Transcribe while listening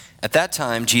At that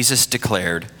time, Jesus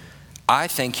declared, "I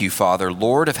thank you, Father,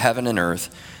 Lord of heaven and earth,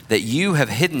 that you have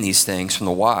hidden these things from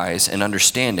the wise and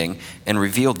understanding and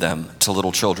revealed them to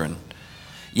little children.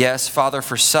 Yes, Father,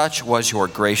 for such was your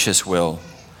gracious will.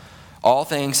 All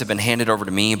things have been handed over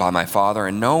to me by my Father,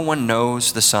 and no one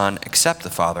knows the Son except the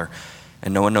Father,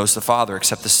 and no one knows the Father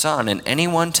except the Son, and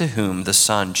anyone to whom the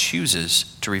Son chooses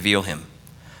to reveal him.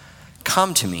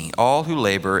 Come to me, all who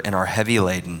labor and are heavy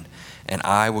laden, and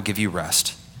I will give you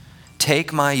rest.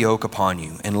 Take my yoke upon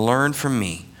you and learn from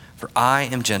me, for I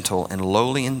am gentle and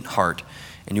lowly in heart,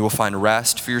 and you will find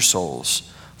rest for your souls.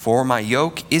 For my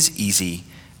yoke is easy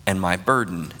and my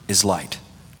burden is light."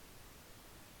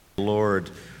 Lord,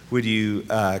 would you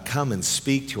come and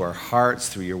speak to our hearts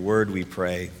through your word, we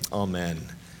pray. Amen.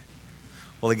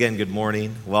 Well, again, good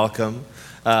morning. Welcome.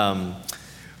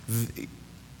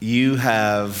 You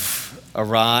have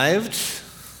arrived.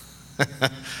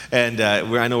 And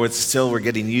I know we're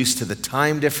getting used to the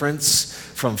time difference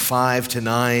from 5 to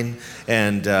 9,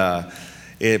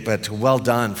 but well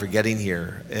done for getting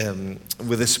here.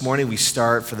 With this morning, we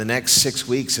start for the next 6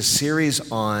 weeks a series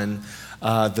on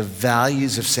the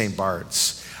values of St.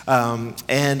 Bart's.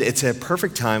 And it's a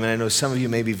perfect time, and I know some of you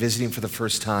may be visiting for the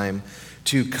first time,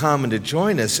 to come and to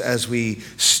join us as we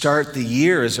start the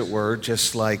year, as it were,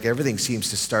 just like everything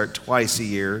seems to start twice a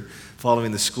year,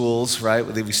 following the schools, right?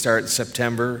 We start in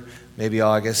September, maybe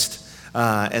August,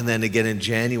 and then again in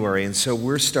January. And so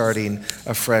we're starting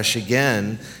afresh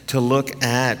again to look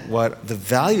at what the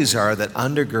values are that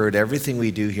undergird everything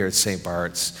we do here at St.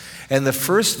 Bart's. And the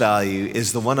first value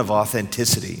is the one of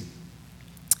authenticity.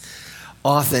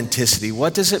 Authenticity.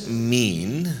 What does it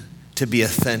mean to be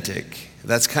authentic?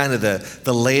 That's kind of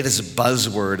the latest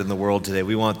buzzword in the world today.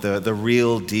 We want the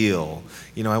real deal.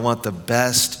 I want the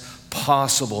best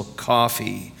possible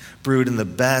coffee brewed in the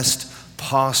best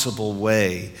possible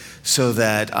way so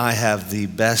that I have the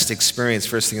best experience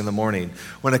first thing in the morning.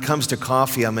 When it comes to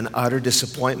coffee, I'm an utter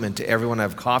disappointment to everyone I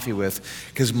have coffee with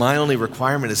because my only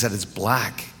requirement is that it's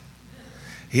black.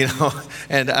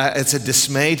 And it's a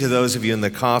dismay to those of you in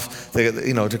the coffee,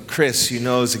 to Chris, who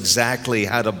knows exactly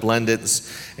how to blend it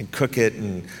and cook it,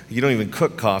 and you don't even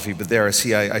cook coffee, but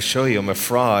I show you I'm a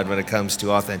fraud when it comes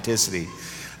to authenticity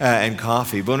and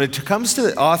coffee. But when it comes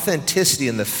to authenticity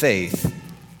in the faith,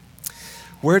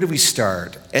 where do we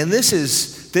start? And this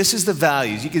is the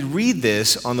values. You can read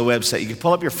this on the website. You can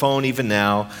pull up your phone even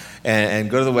now and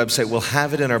go to the website. We'll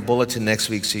have it in our bulletin next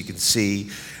week so you can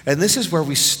see. And this is where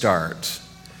we start.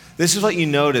 This is what you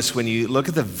notice when you look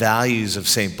at the values of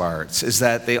St. Bart's, is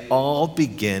that they all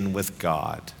begin with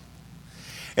God.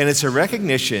 And it's a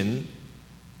recognition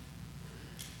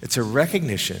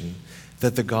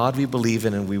that the God we believe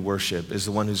in and we worship is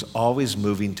the one who's always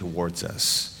moving towards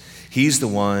us. He's the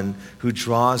one who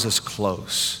draws us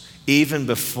close, even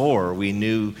before we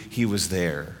knew he was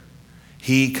there.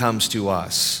 He comes to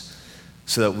us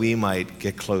so that we might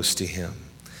get close to him.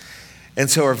 And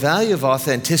so our value of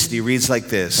authenticity reads like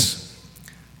this: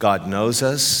 God knows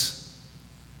us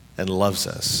and loves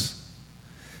us.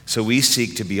 So we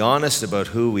seek to be honest about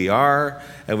who we are,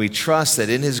 and we trust that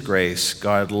in his grace,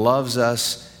 God loves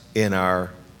us in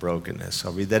our brokenness.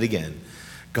 I'll read that again.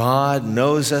 God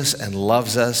knows us and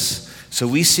loves us, so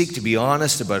we seek to be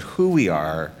honest about who we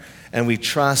are, and we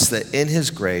trust that in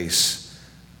his grace,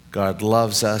 God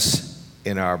loves us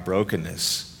in our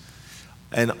brokenness.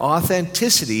 And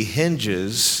authenticity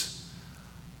hinges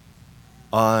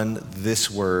on this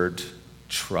word,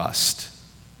 trust.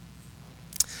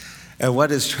 And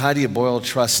how do you boil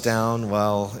trust down?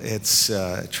 Well,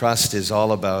 trust is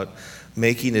all about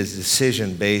making a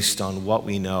decision based on what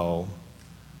we know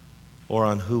or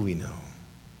on who we know.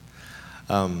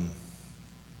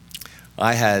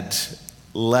 I had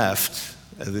left,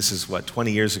 this is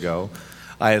 20 years ago,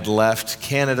 I had left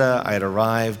Canada. I had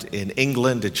arrived in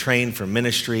England to train for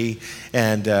ministry.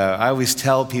 And I always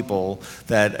tell people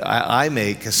that I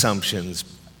make assumptions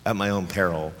at my own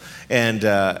peril. And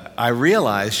I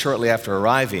realized shortly after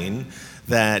arriving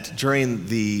that during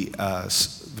the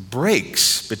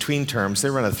breaks between terms,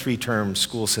 they run a 3-term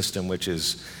school system, which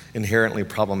is inherently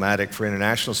problematic for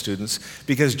international students,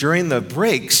 because during the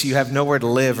breaks, you have nowhere to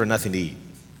live or nothing to eat.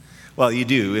 Well, you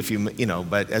do if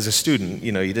but as a student,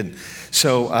 you didn't.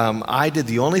 So I did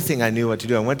the only thing I knew what to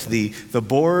do. I went to the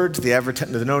board,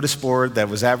 the notice board that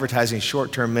was advertising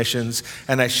short-term missions,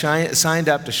 and I signed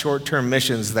up to short-term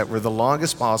missions that were the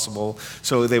longest possible,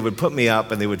 so they would put me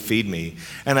up and they would feed me.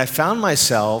 And I found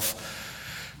myself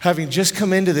having just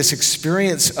come into this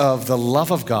experience of the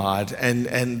love of God,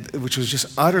 and which was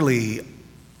just utterly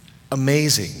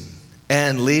amazing,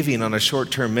 and leaving on a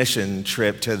short-term mission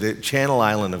trip to the Channel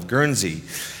Island of Guernsey.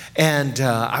 And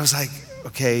I was like,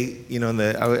 okay,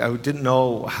 I didn't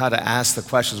know how to ask the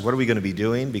questions. What are we going to be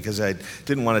doing? Because I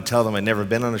didn't want to tell them I'd never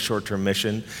been on a short-term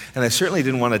mission. And I certainly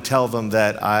didn't want to tell them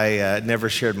that I never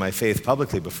shared my faith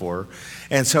publicly before.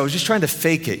 And so I was just trying to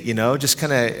fake it, just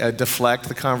kind of deflect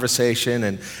the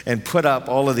conversation and put up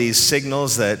all of these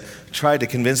signals that tried to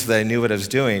convince them that I knew what I was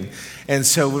doing. And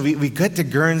so when we get to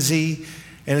Guernsey,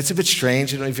 and it's a bit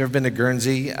strange. I don't know if you've ever been to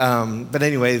Guernsey. But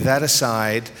anyway, that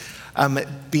aside, I'm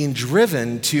being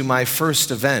driven to my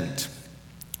first event,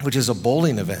 which is a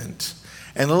bowling event.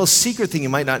 And a little secret thing you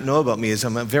might not know about me is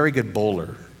I'm a very good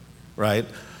bowler, right?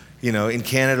 In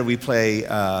Canada, we play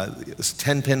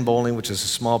 10-pin bowling, which is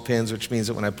small pins, which means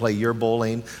that when I play your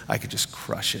bowling, I could just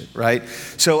crush it, right?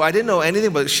 So I didn't know anything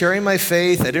about sharing my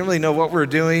faith. I didn't really know what we were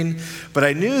doing, but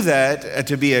I knew that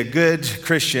to be a good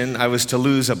Christian, I was to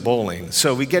lose at bowling.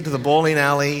 So we get to the bowling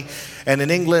alley, and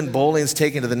in England, bowling's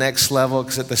taken to the next level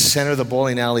because at the center of the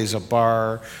bowling alley is a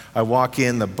bar. I walk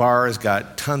in, the bar has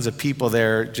got tons of people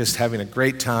there just having a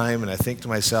great time, and I think to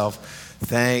myself,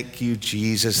 thank you,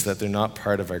 Jesus, that they're not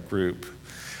part of our group.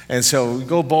 And so we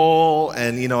go bowl,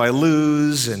 and, I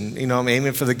lose, and, I'm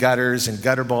aiming for the gutters and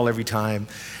gutter ball every time.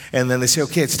 And then they say,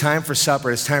 okay, it's time for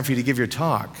supper. It's time for you to give your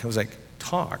talk. I was like,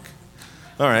 talk?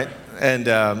 All right. And,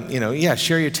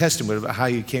 share your testimony about how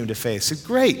you came to faith. I said,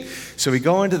 great. So we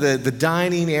go into the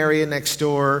dining area next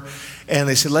door, and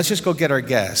they said, let's just go get our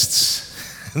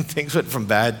guests. And things went from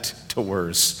bad to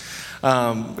worse.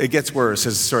 It gets worse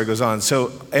as the story goes on.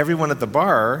 So everyone at the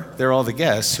bar, they're all the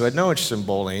guests who had no interest in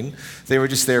bowling. They were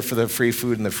just there for the free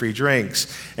food and the free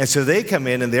drinks. And so they come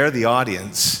in and they're the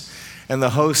audience. And the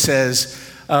host says,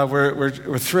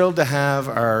 we're thrilled to have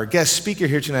our guest speaker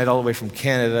here tonight all the way from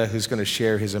Canada who's going to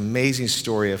share his amazing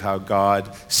story of how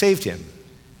God saved him.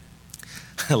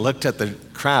 I looked at the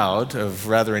crowd of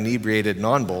rather inebriated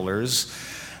non-bowlers.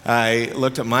 I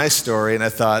looked at my story and I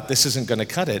thought, this isn't going to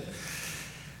cut it.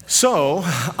 So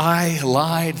I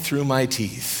lied through my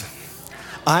teeth.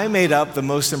 I made up the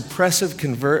most impressive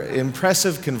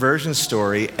conversion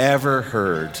story ever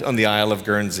heard on the Isle of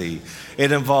Guernsey.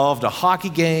 It involved a hockey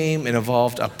game, it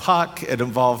involved a puck, it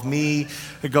involved me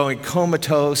going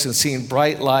comatose and seeing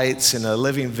bright lights and a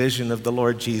living vision of the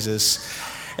Lord Jesus.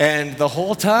 And the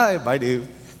whole time I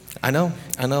know,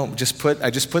 I just put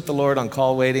the Lord on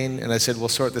call waiting, and I said, we'll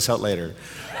sort this out later.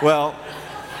 Well,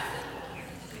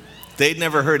 they'd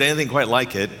never heard anything quite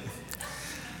like it,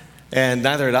 and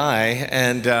neither had I,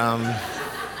 and,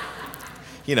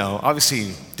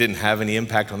 obviously didn't have any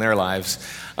impact on their lives.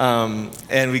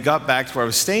 And we got back to where I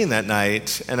was staying that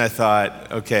night, and I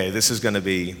thought, okay, this is going to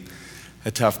be a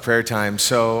tough prayer time.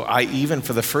 So I even,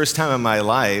 for the first time in my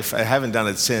life, I haven't done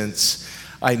it since,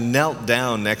 I knelt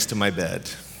down next to my bed.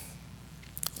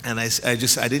 And I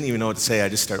didn't even know what to say. I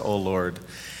just started, oh, Lord.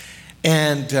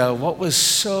 And what was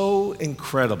so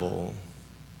incredible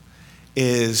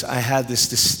is I had this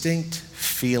distinct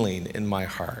feeling in my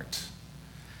heart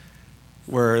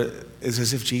where it's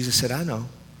as if Jesus said, I know.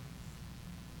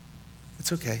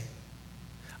 It's okay.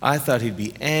 I thought he'd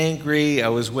be angry. I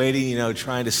was waiting,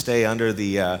 trying to stay under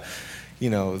the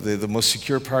most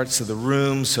secure parts of the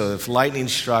room, so if lightning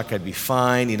struck, I'd be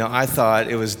fine. I thought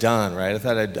it was done, right? I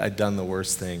thought I'd done the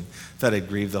worst thing. I thought I'd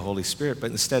grieved the Holy Spirit.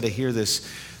 But instead I hear this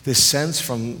sense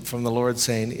from the Lord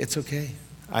saying, it's okay.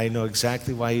 I know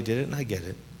exactly why you did it, and I get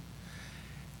it.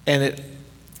 And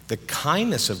the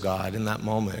kindness of God in that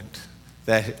moment,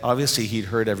 that obviously he'd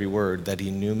heard every word, that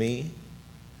he knew me,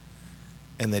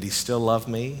 and that he still loved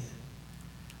me,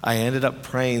 I ended up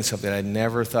praying something I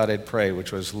never thought I'd pray,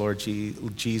 which was, Lord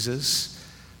Jesus,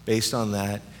 based on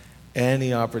that,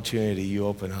 any opportunity you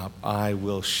open up, I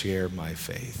will share my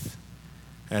faith.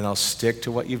 And I'll stick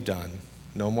to what you've done.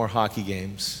 No more hockey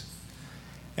games.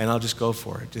 And I'll just go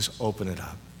for it. Just open it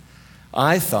up.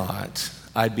 I thought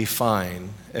I'd be fine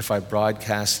if I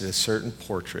broadcasted a certain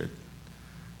portrait,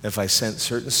 if I sent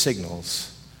certain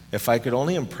signals, if I could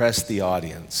only impress the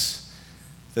audience,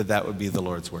 that would be the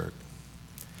Lord's work.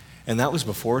 And that was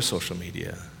before social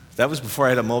media. That was before I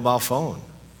had a mobile phone.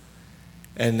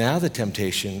 And now the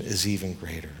temptation is even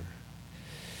greater.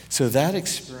 So that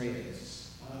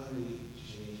experience utterly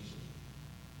changed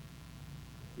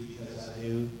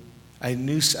me.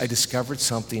 Because I discovered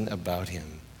something about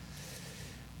him.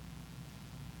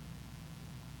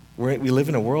 We live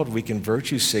in a world where we can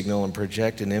virtue signal and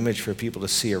project an image for people to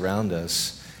see around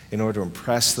us in order to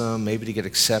impress them, maybe to get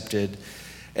accepted.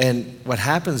 And what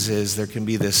happens is there can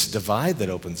be this divide that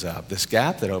opens up, this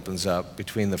gap that opens up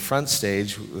between the front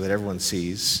stage that everyone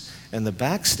sees and the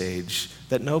backstage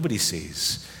that nobody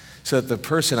sees. So that the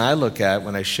person I look at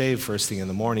when I shave first thing in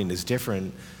the morning is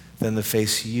different than the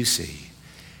face you see.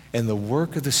 And the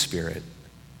work of the Spirit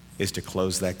is to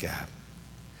close that gap.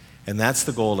 And that's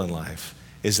the goal in life,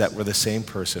 is that we're the same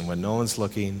person when no one's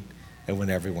looking and when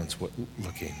everyone's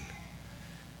looking.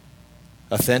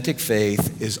 Authentic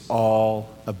faith is all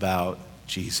about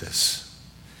Jesus.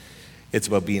 It's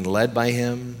about being led by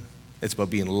him. It's about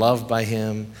being loved by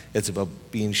him. It's about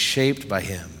being shaped by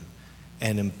him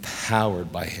and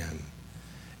empowered by him,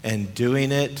 and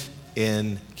doing it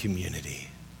in community.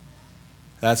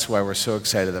 That's why we're so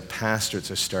excited that pastors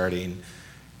are starting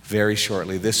very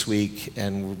shortly this week,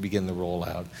 and we'll begin the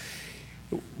rollout.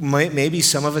 Maybe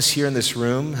some of us here in this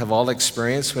room have all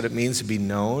experienced what it means to be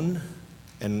known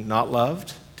and not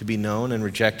loved, to be known and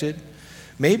rejected.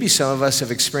 Maybe some of us have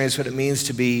experienced what it means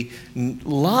to be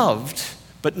loved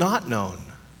but not known.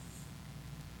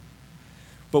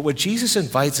 But what Jesus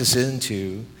invites us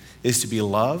into is to be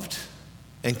loved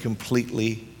and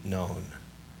completely known.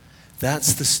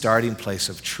 That's the starting place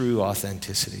of true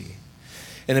authenticity.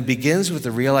 And it begins with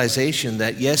the realization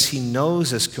that, yes, he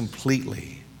knows us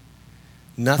completely.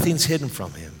 Nothing's hidden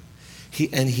from him.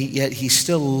 Yet he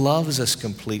still loves us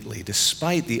completely.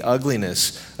 Despite the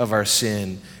ugliness of our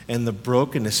sin and the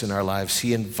brokenness in our lives,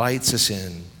 he invites us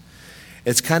in.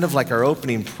 It's kind of like our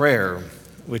opening prayer,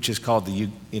 which is called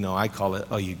I call it,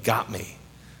 "Oh, you got me,"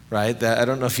 right? I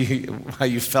don't know how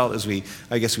you felt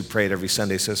I guess we prayed every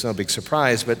Sunday, so it's no big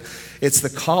surprise, but it's the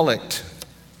collect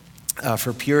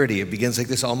for purity. It begins like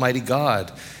this: Almighty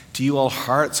God, to you all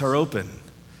hearts are open,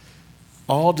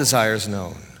 all desires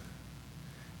known.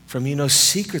 From you no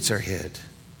secrets are hid.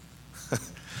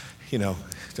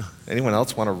 Anyone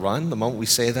else want to run the moment we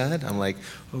say that? I'm like,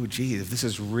 oh gee, if this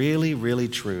is really, really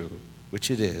true,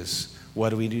 which it is, what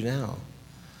do we do now?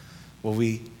 Well,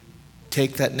 we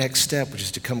take that next step, which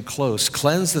is to come close,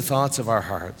 cleanse the thoughts of our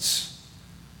hearts.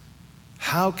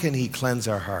 How can he cleanse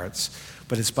our hearts?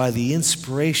 But it's by the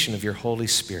inspiration of your Holy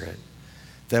Spirit,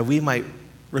 that we might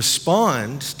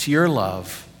respond to your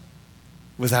love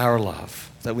with our love,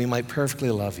 that we might perfectly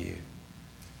love you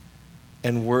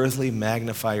and worthily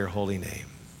magnify your holy name.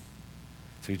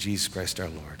 Through Jesus Christ our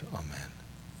Lord. Amen.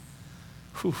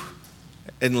 Whew.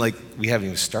 And we haven't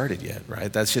even started yet,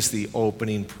 right? That's just the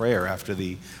opening prayer after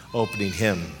the opening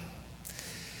hymn.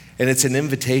 And it's an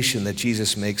invitation that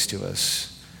Jesus makes to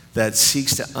us that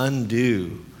seeks to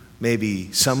undo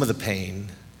maybe some of the pain,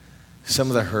 some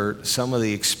of the hurt, some of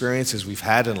the experiences we've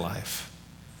had in life.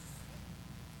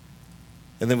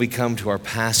 And then we come to our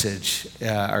passage,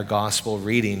 our gospel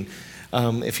reading.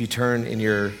 If you turn in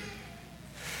your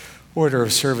order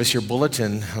of service, your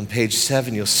bulletin on page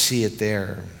 7, you'll see it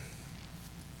there,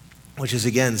 which is,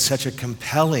 again, such a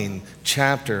compelling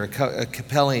chapter,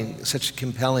 such a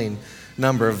compelling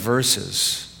number of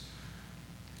verses.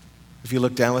 If you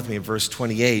look down with me at verse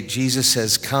 28, Jesus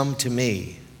says, "Come to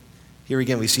me." Here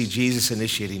again, we see Jesus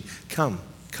initiating, come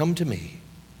to me,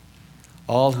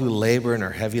 all who labor and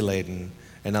are heavy laden,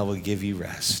 and I will give you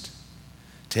rest.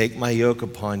 Take my yoke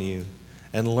upon you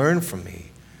and learn from me,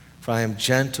 for I am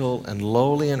gentle and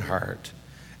lowly in heart,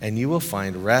 and you will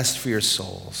find rest for your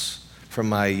souls. For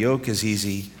my yoke is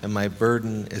easy and my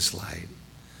burden is light.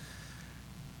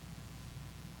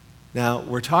 Now,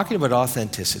 we're talking about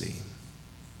authenticity.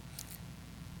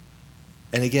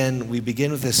 And again, we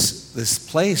begin with this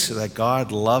place that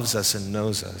God loves us and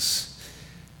knows us.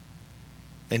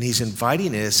 And he's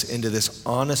inviting us into this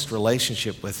honest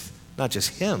relationship with not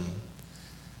just him,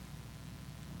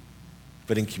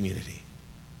 but in community,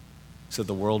 so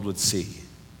the world would see,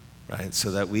 right?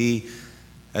 So that we,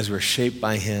 as we're shaped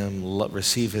by him,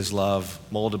 receive his love,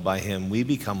 molded by him, we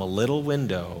become a little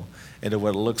window into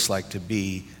what it looks like to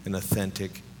be an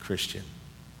authentic Christian.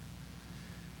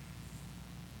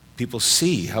 People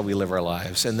see how we live our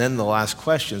lives, and then they'll ask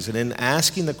questions. And in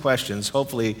asking the questions,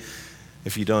 hopefully,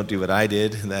 if you don't do what I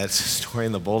did, that's a story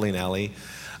in the bowling alley,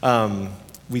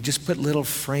 we just put little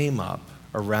frame up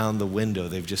around the window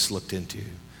they've just looked into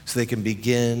so they can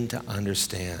begin to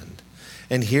understand.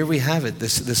 And here we have it,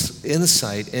 this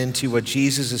insight into what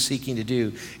Jesus is seeking to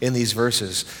do in these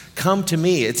verses. Come to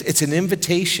me. It's an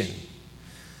invitation,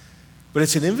 but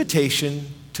it's an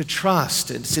invitation to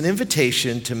trust. It's an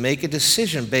invitation to make a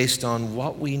decision based on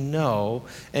what we know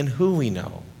and who we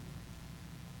know.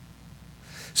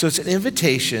 So it's an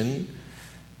invitation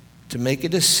to make a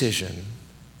decision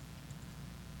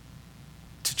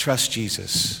to trust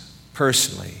Jesus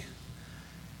personally.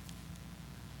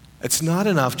 It's not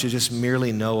enough to just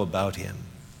merely know about him.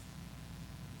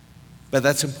 But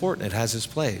that's important. It has its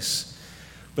place.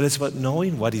 But it's about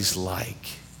knowing what he's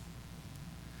like.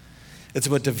 It's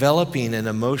about developing an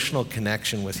emotional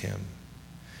connection with him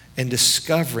and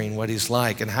discovering what he's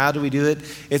like. And how do we do it?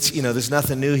 There's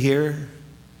nothing new here.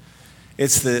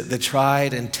 It's the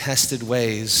tried and tested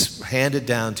ways handed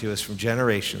down to us from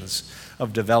generations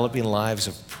of developing lives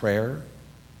of prayer,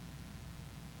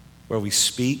 where we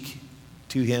speak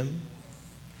to him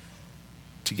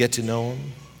to get to know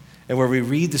him, and where we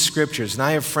read the scriptures. And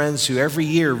I have friends who every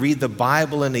year read the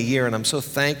Bible in a year, and I'm so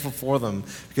thankful for them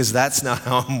because that's not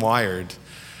how I'm wired.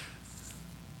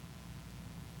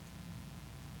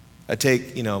 I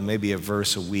take, maybe a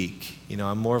verse a week.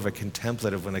 I'm more of a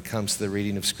contemplative when it comes to the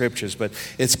reading of scriptures, but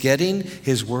it's getting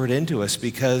his word into us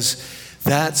because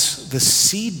that's the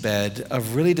seedbed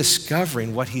of really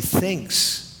discovering what he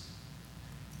thinks.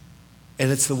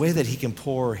 And it's the way that he can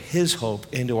pour his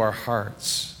hope into our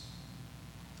hearts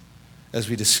as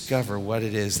we discover what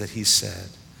it is that he said.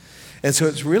 And so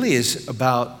it really is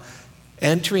about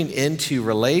entering into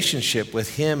relationship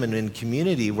with him and in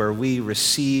community where we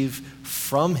receive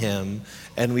from him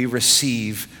and we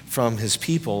receive from his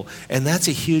people. And that's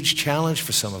a huge challenge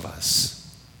for some of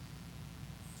us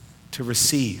to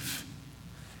receive,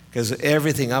 because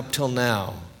everything up till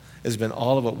now has been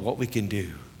all about what we can do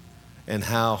and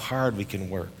how hard we can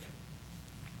work.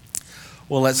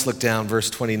 Well, let's look down verse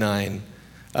 28.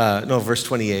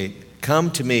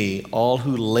 Come to me, all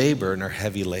who labor and are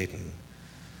heavy laden.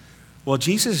 Well,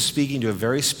 Jesus is speaking to a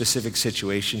very specific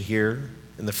situation here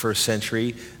in the first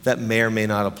century that may or may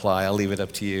not apply. I'll leave it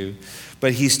up to you.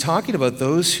 But he's talking about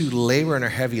those who labor and are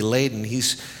heavy laden.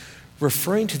 He's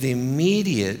referring to the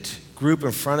immediate group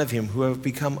in front of him who have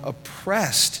become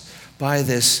oppressed by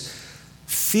this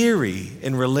theory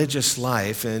in religious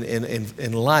life and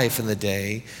in life in the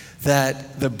day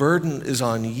that the burden is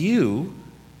on you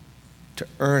to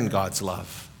earn God's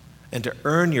love and to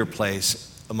earn your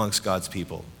place amongst God's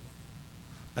people.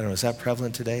 I don't know, is that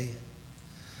prevalent today?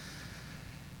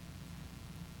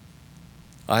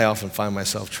 I often find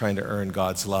myself trying to earn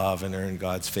God's love and earn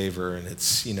God's favor, and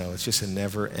it's just a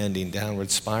never-ending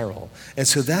downward spiral. And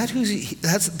so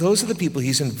those are the people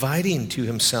he's inviting to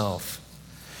himself.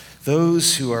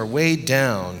 Those who are weighed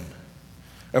down,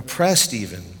 oppressed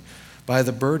even, by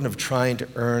the burden of trying to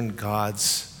earn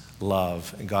God's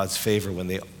love and God's favor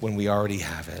when we already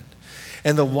have it.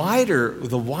 And the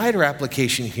wider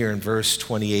application here in verse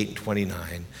 28 and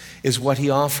 29 is what he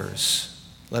offers.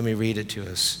 Let me read it to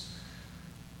us.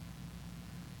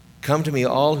 Come to me,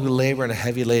 all who labor and are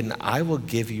heavy laden, I will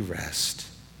give you rest.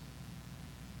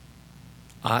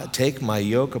 Take my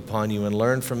yoke upon you and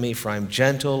learn from me, for I am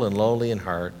gentle and lowly in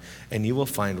heart, and you will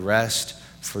find rest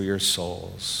for your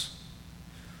souls.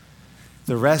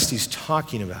 The rest he's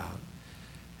talking about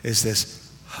is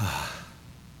this,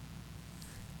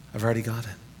 I've already got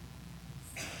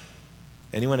it.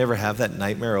 Anyone ever have that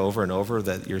nightmare over and over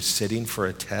that you're sitting for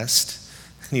a test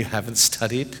and you haven't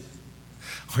studied?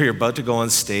 Or you're about to go on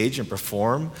stage and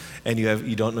perform and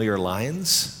you don't know your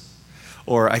lines?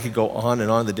 Or I could go on and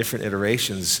on the different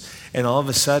iterations. And all of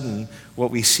a sudden,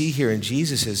 what we see here in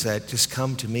Jesus is that just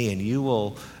come to me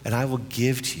and I will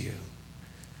give to you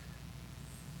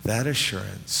that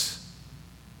assurance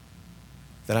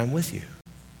that I'm with you,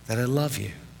 that I love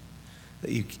you,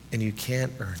 and you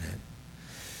can't earn it.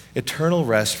 Eternal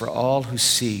rest for all who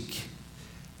seek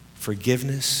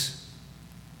forgiveness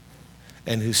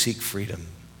and who seek freedom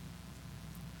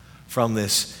from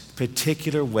this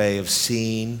particular way of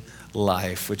seeing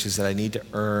life, which is that I need to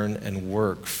earn and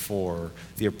work for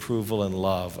the approval and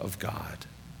love of God,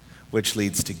 which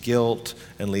leads to guilt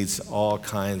and leads to all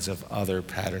kinds of other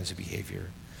patterns of behavior.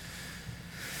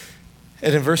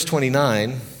 And in verse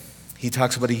 29, he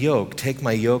talks about a yoke. Take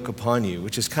my yoke upon you,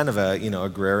 which is kind of a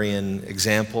agrarian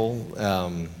example.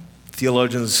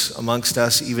 Theologians amongst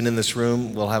us, even in this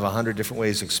room, will have 100 different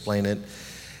ways to explain it.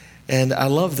 And I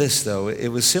love this, though. It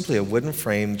was simply a wooden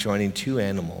frame joining two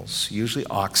animals, usually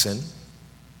oxen,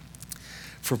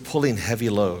 for pulling heavy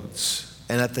loads.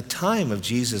 And at the time of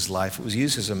Jesus' life, it was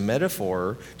used as a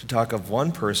metaphor to talk of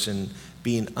one person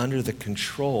being under the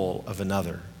control of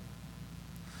another.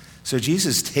 So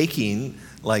Jesus is taking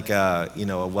like a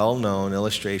well-known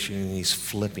illustration and he's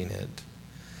flipping it.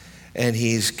 And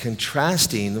he's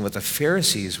contrasting what the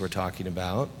Pharisees were talking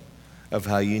about, of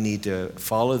how you need to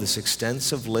follow this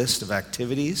extensive list of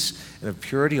activities and of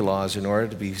purity laws in order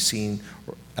to be seen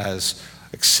as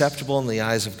acceptable in the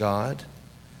eyes of God.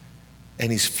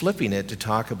 And he's flipping it to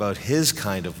talk about his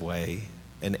kind of way,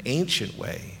 an ancient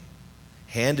way,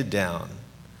 handed down,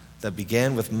 that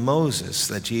began with Moses,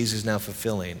 that Jesus is now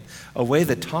fulfilling. A way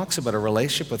that talks about a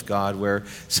relationship with God where it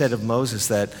said of Moses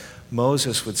that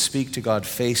Moses would speak to God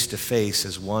face to face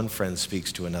as one friend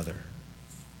speaks to another.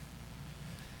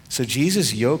 So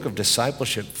Jesus' yoke of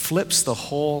discipleship flips the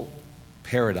whole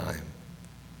paradigm,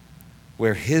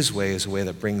 where his way is a way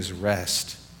that brings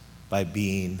rest by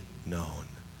being known.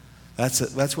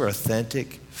 That's where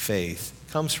authentic faith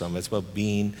comes from. It's about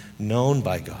being known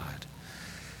by God.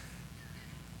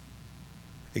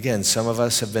 Again, some of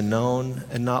us have been known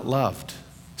and not loved.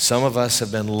 Some of us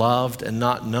have been loved and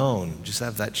not known, just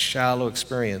have that shallow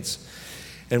experience.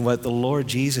 And what the Lord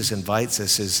Jesus invites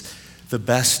us is the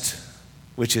best,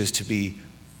 which is to be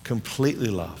completely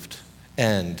loved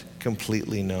and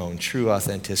completely known, true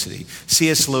authenticity.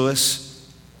 C.S.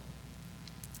 Lewis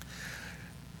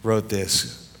wrote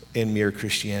this in Mere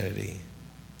Christianity.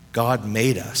 God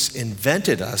made us,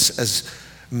 invented us as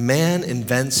man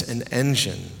invents an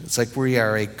engine. It's like we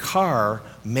are a car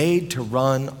made to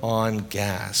run on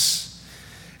gas.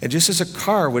 And just as a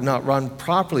car would not run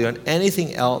properly on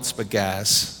anything else but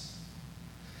gas,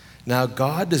 now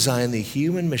God designed the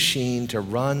human machine to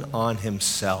run on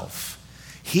himself.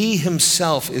 He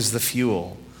himself is the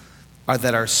fuel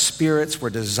that our spirits were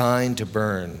designed to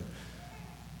burn.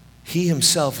 He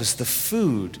himself is the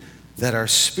food that our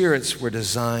spirits were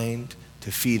designed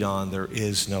to feed on. There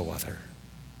is no other.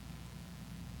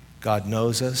 God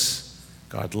knows us.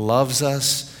 God loves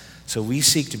us. So we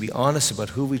seek to be honest about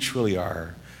who we truly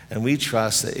are. And we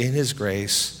trust that in his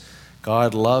grace,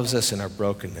 God loves us in our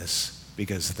brokenness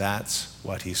because that's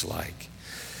what he's like.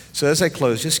 So as I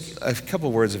close, just a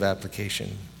couple words of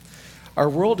application. Our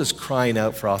world is crying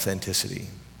out for authenticity.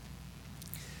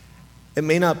 It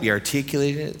may not be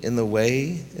articulated in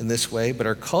this way, but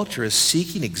our culture is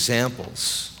seeking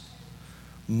examples,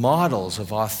 models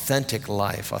of authentic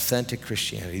life, authentic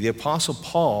Christianity. The Apostle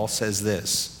Paul says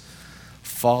this,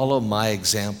 follow my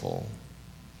example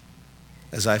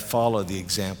as I follow the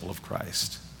example of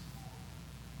Christ.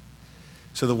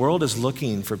 So the world is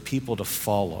looking for people to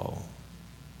follow,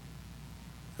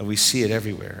 and we see it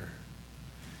everywhere.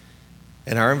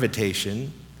 And our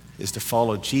invitation is to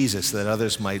follow Jesus so that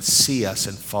others might see us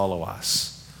and follow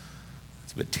us.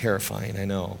 It's a bit terrifying, I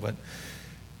know, but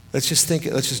let's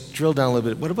just drill down a little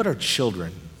bit. What about our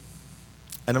children?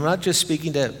 And I'm not just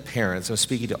speaking to parents, I'm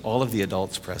speaking to all of the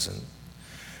adults present.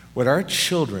 What our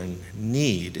children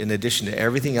need, in addition to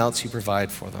everything else you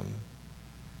provide for them,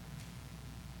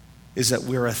 is that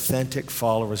we're authentic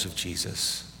followers of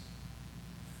Jesus.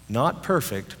 Not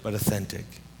perfect, but authentic.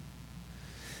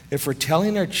 If we're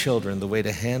telling our children the way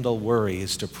to handle worry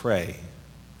is to pray,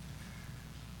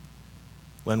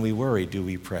 when we worry, do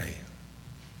we pray?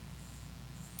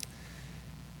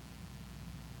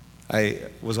 I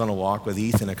was on a walk with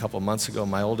Ethan a couple months ago,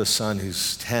 my oldest son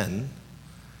who's 10,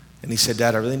 and he said,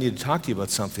 Dad, I really need to talk to you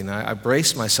about something. I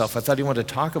braced myself. I thought he wanted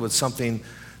to talk about something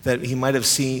that he might have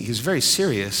seen. He was very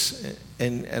serious,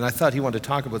 and I thought he wanted to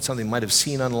talk about something he might have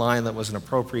seen online that wasn't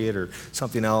appropriate or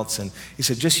something else. And he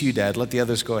said, just you, Dad, let the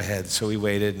others go ahead. So we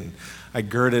waited, and I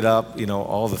girded up,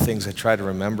 all the things I try to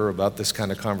remember about this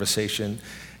kind of conversation.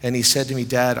 And he said to me,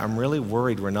 Dad, I'm really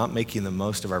worried we're not making the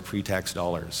most of our pre-tax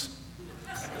dollars.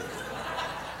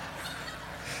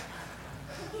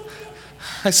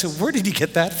 I said, where did you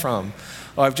get that from?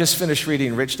 Oh, I've just finished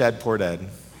reading Rich Dad, Poor Dad.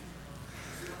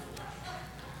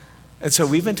 And so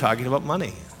we've been talking about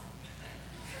money.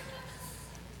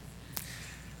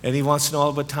 And he wants to know all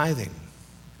about tithing.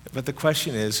 But the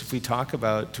question is, if we talk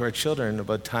to our children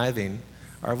about tithing,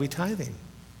 are we tithing?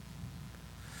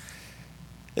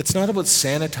 It's not about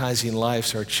sanitizing life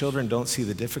so our children don't see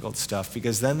the difficult stuff,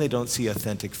 because then they don't see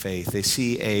authentic faith. They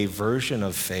see a version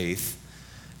of faith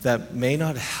that may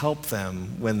not help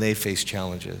them when they face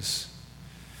challenges.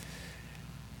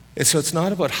 And so it's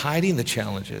not about hiding the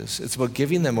challenges. It's about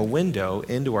giving them a window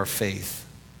into our faith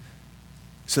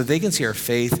so they can see our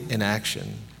faith in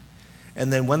action.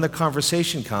 And then when the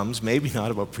conversation comes, maybe not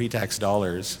about pre-tax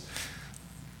dollars,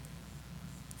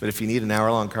 but if you need an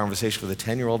hour-long conversation with a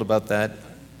 10-year-old about that,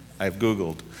 I've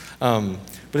Googled.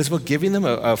 But it's about giving them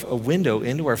a window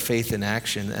into our faith in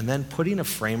action and then putting a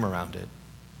frame around it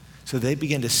so they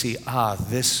begin to see,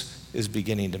 this is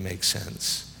beginning to make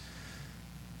sense.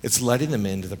 It's letting them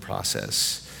into the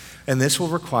process. And this will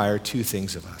require two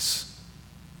things of us.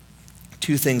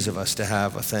 Two things of us to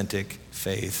have authentic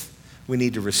faith. We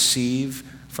need to receive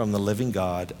from the living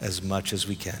God as much as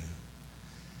we can.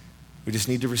 We just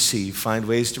need to receive, find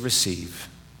ways to receive.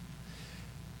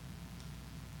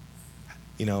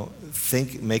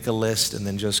 Make a list and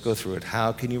then just go through it.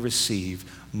 How can you receive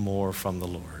more from the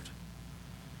Lord?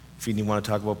 If you want to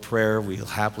talk about prayer, we'll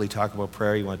happily talk about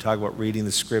prayer. You want to talk about reading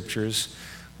the scriptures,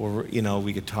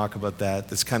 we could talk about that.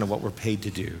 That's kind of what we're paid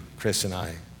to do, Chris and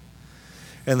I.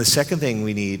 And the second thing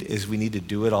we need to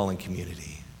do it all in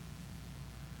community.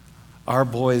 Our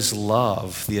boys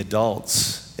love the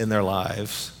adults in their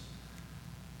lives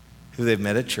who they've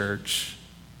met at church,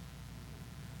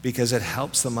 because it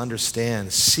helps them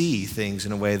understand, see things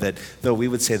in a way that, though we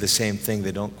would say the same thing,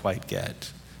 they don't quite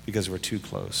get because we're too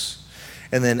close.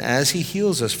 And then as he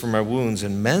heals us from our wounds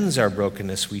and mends our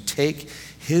brokenness, we take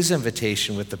his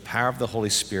invitation with the power of the Holy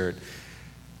Spirit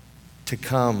to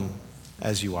come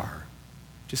as you are.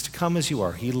 Just to come as you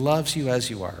are. He loves you as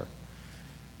you are.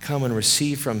 Come and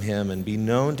receive from him and be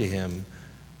known to him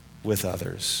with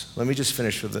others. Let me just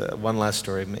finish with one last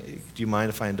story. Do you mind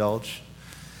if I indulge?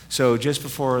 So just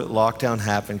before lockdown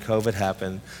happened, COVID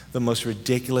happened, the most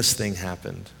ridiculous thing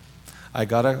happened. I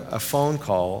got a phone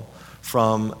call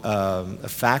from a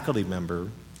faculty member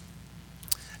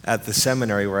at the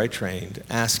seminary where I trained,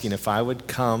 asking if I would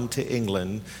come to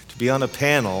England to be on a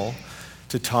panel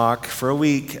to talk for a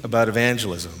week about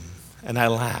evangelism. And I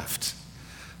laughed.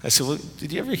 I said, well,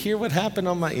 did you ever hear what happened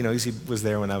on my, he was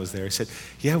there when I was there. He said,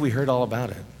 yeah, we heard all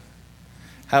about it.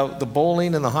 How the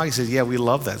bowling and the hockey. He said, yeah, we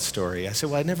love that story. I said,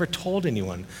 well, I never told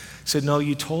anyone. He said, no,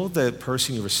 you told the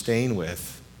person you were staying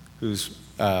with, who's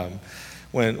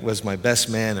was my best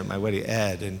man at my wedding,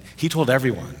 Ed, and he told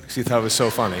everyone because he thought it was so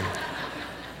funny.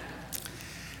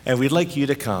 And we'd like you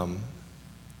to come.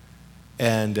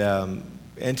 And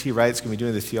N.T. Wright's going to be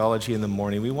doing the theology in the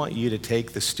morning. We want you to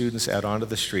take the students out onto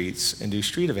the streets and do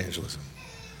street evangelism.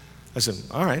 I said,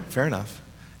 all right, fair enough.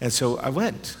 And so I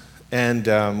went.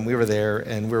 And we were there,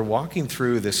 and we were walking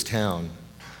through this town,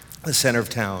 the center of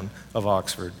town of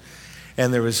Oxford.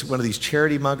 And there was one of these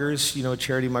charity muggers. You know what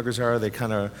charity muggers are? They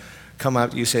kind of come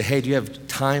up to you and say, hey, do you have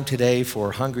time today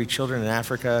for hungry children in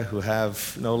Africa who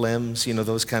have no limbs?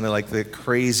 Those kind of like the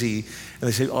crazy. And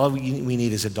they say, all we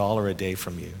need is $1 a day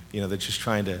from you. They're just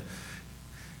trying to.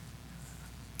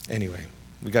 Anyway,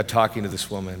 we got talking to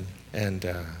this woman, and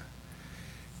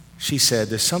she said,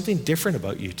 there's something different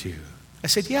about you two. I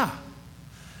said, yeah.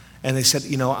 And they said,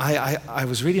 I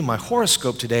was reading my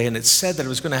horoscope today, and it said that I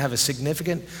was going to have a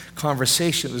significant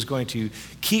conversation that was going to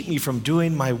keep me from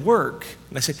doing my work.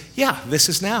 And I said, yeah, this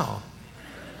is now.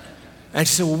 And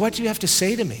she said, well, what do you have to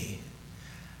say to me?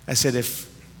 I said,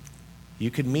 if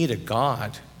you could meet a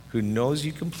God who knows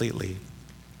you completely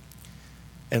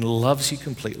and loves you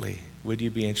completely, would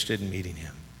you be interested in meeting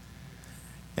him?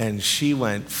 And she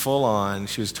went full on.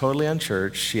 She was totally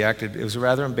unchurched. She acted, it was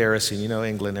rather embarrassing.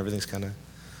 England, everything's kind of.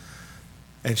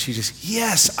 And she just,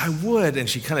 yes, I would. And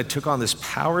she kind of took on this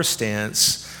power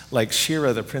stance, like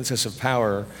Shira, the Princess of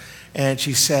Power. And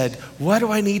she said, what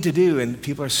do I need to do? And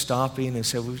people are stopping and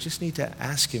said, we just need to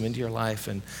ask him into your life.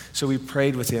 And so we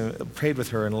prayed with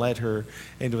her and led her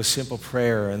into a simple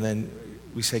prayer. And then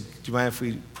we said, do you mind if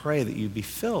we pray that you be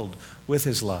filled with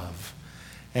his love?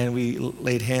 And we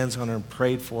laid hands on her and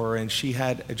prayed for her, and she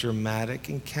had a dramatic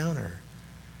encounter.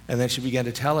 And then she began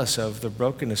to tell us of the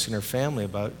brokenness in her family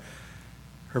about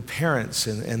her parents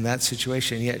and that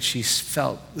situation. And yet she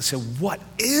said, what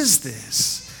is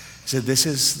this? She said, this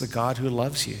is the God who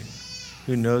loves you,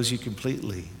 who knows you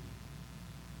completely,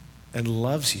 and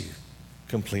loves you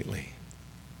completely.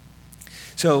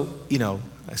 So,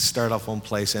 I started off one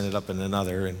place, ended up in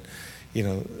another, and,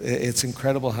 it's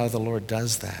incredible how the Lord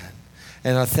does that.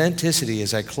 And authenticity,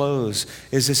 as I close,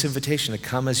 is this invitation to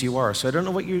come as you are. So I don't know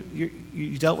what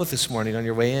you dealt with this morning on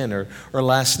your way in, or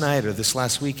last night, or this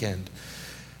last weekend.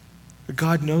 But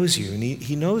God knows you, and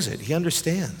he knows it. He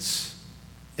understands.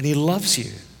 And he loves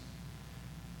you.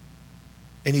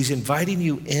 And he's inviting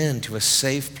you into a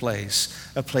safe place,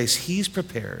 a place he's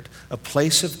prepared, a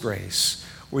place of grace,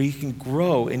 where you can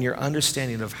grow in your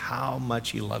understanding of how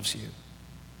much he loves you.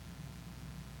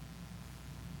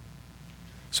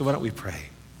 So why don't we pray?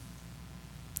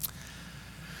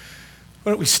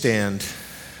 Why don't we stand?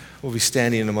 We'll be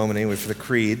standing in a moment anyway for the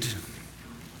creed.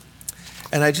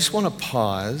 And I just want to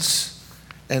pause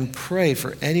and pray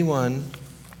for anyone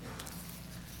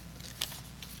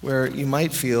where you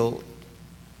might feel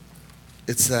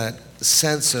it's that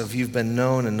sense of you've been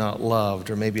known and not loved,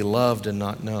 or maybe loved and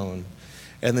not known.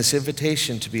 And this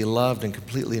invitation to be loved and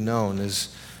completely known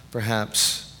is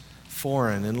perhaps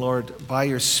foreign. And Lord, by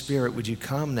your Spirit, would you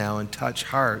come now and touch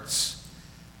hearts?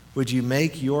 Would you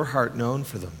make your heart known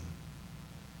for them?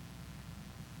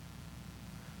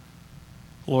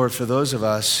 Lord, for those of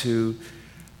us who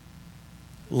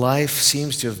life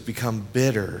seems to have become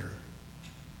bitter,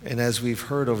 and as we've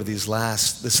heard over this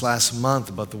last month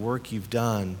about the work you've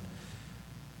done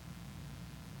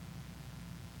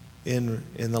in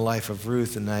the life of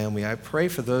Ruth and Naomi, I pray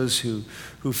for those who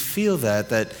feel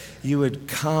that you would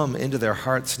come into their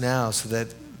hearts now so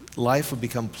that life would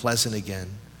become pleasant again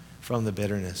from the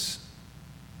bitterness.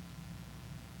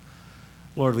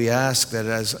 Lord, we ask that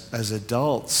as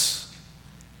adults,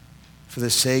 for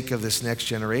the sake of this next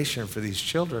generation, for these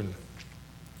children,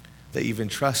 that you've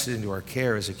entrusted into our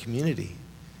care as a community,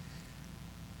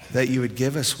 that you would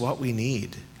give us what we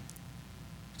need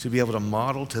to be able to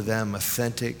model to them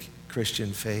authentic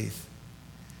Christian faith,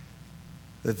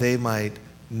 that they might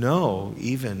know,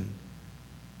 even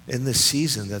in this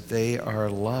season, that they are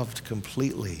loved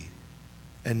completely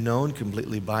and known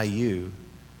completely by you,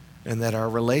 and that our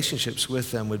relationships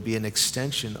with them would be an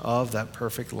extension of that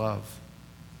perfect love.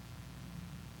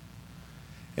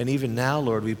 And even now,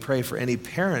 Lord, we pray for any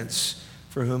parents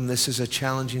for whom this is a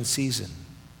challenging season.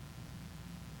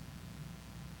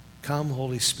 Come,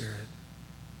 Holy Spirit.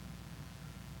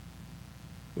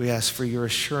 We ask for your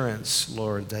assurance,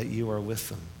 Lord, that you are with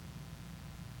them.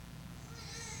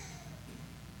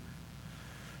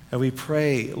 And we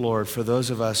pray, Lord, for those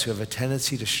of us who have a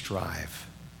tendency to strive.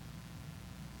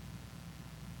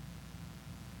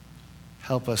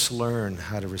 Help us learn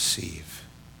how to receive.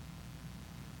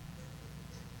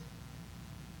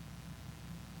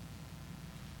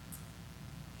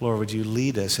 Lord, would you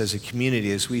lead us as a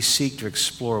community as we seek to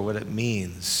explore what it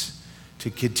means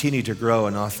to continue to grow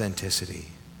in authenticity.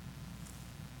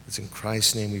 It's in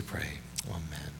Christ's name we pray. Amen.